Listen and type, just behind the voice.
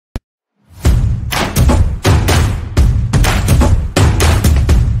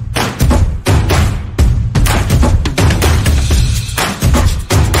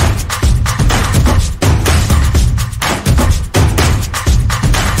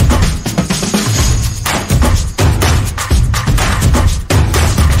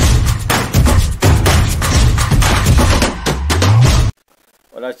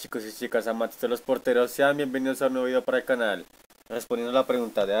chicos y chicas amantes de los porteros, sean bienvenidos a un nuevo video para el canal. Respondiendo a la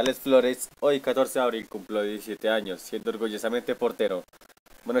pregunta de Alex Flores, hoy 14 de abril cumplo 17 años, siendo orgullosamente portero.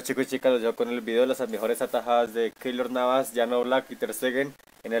 Bueno chicos y chicas, los dejo con el video de las mejores atajadas de NAVAS, OBLAK y TER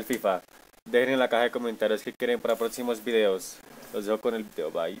en el FIFA. Dejen en la caja de comentarios qué quieren para próximos videos. Los dejo con el video,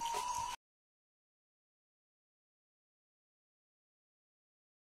 bye.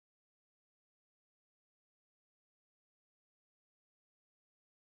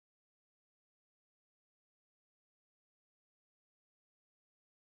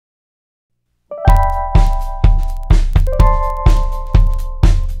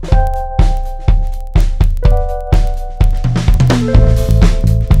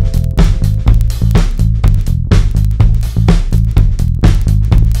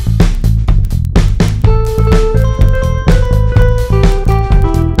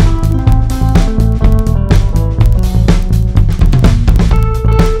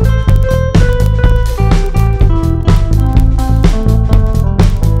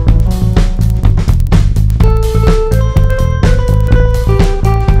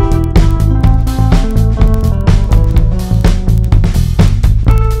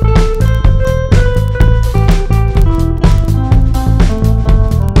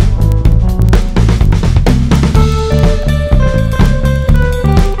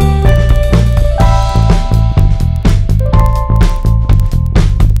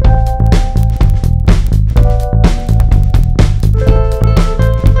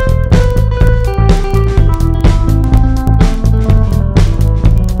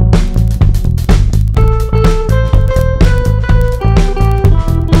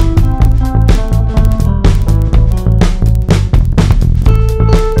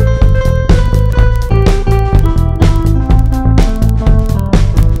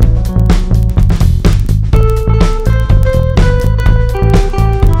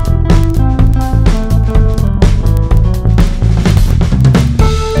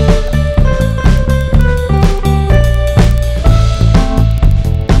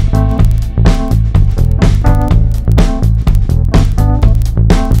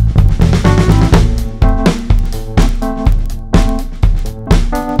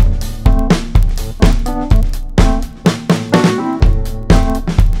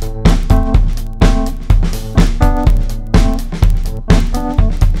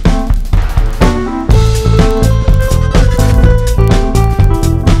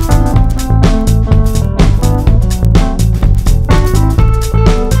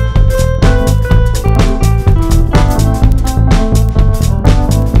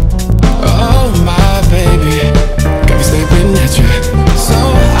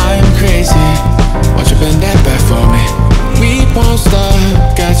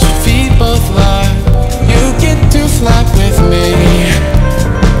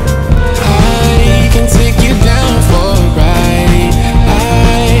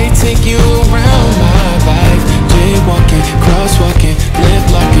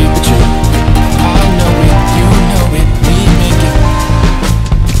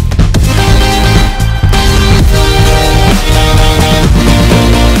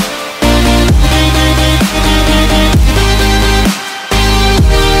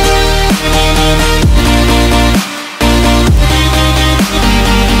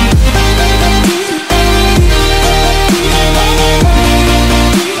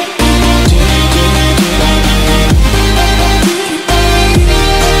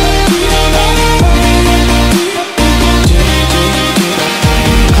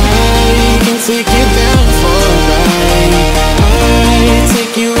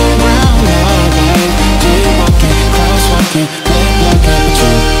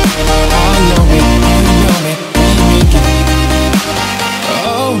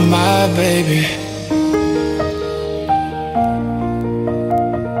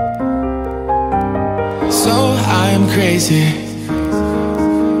 Crazy.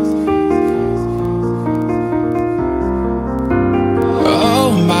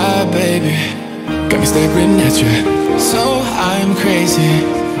 Oh my baby, got me staring at you. So I'm crazy.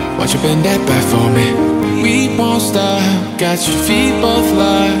 Won't you bend that back for me? We won't stop. Got your feet both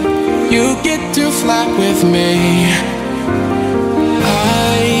locked. You get to fly with me.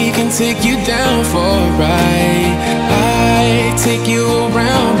 I can take you down for a ride. I take you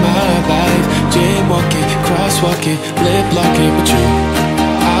around my life. Jaywalking, crosswalking, lip locking with you.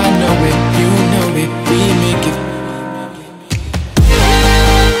 I know it, you know it, we make it.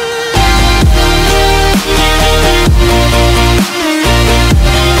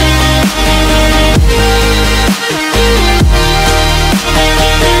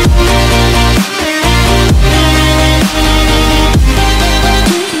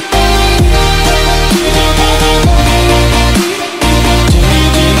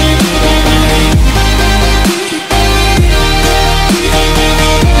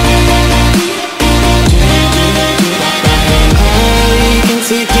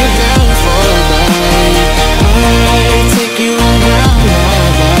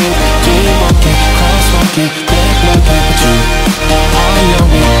 make it. Black, black, black, but you, I know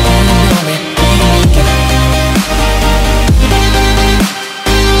it, you know it, we make it.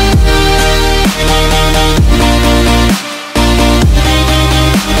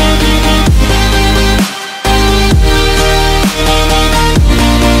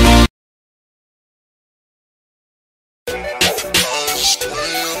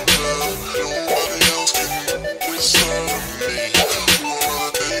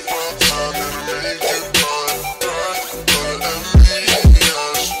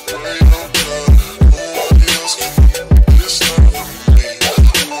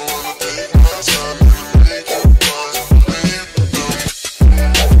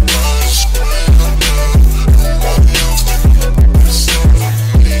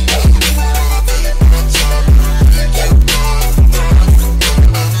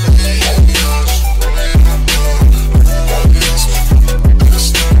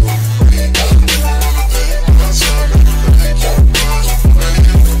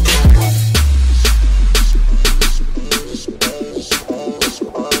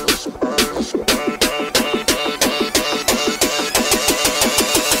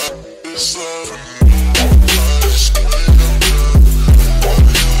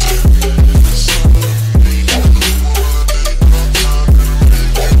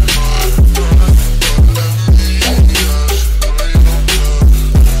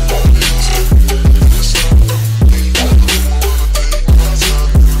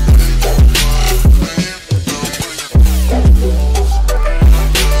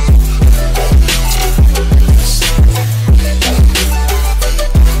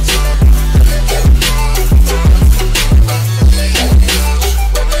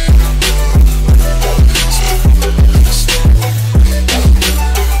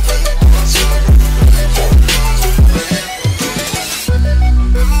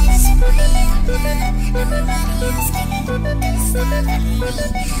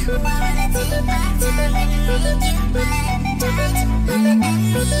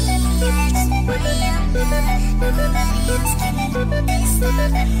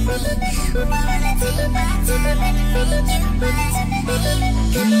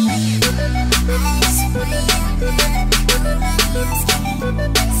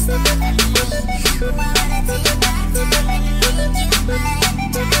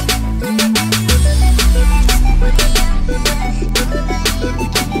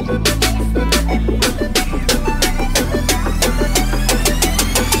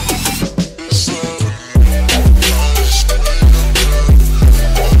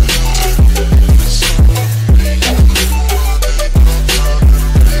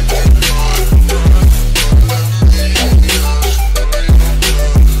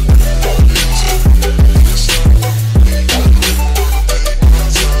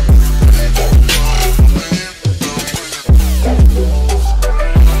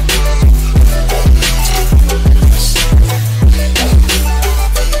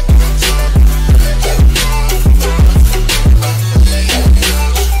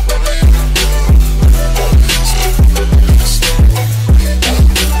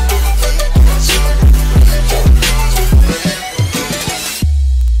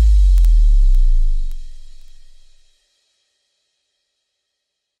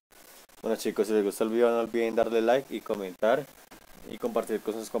 Bueno chicos, si les gustó el video no olviden darle like y comentar y compartir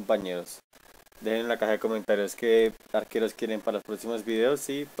con sus compañeros. Dejen en la caja de comentarios qué arqueros quieren para los próximos videos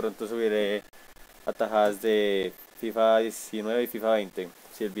y pronto subiré atajadas de FIFA 19 y FIFA 20.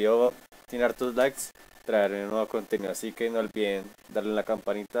 Si el video tiene hartos likes, traeré un nuevo contenido, así que no olviden darle a la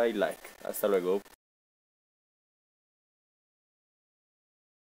campanita y like. Hasta luego.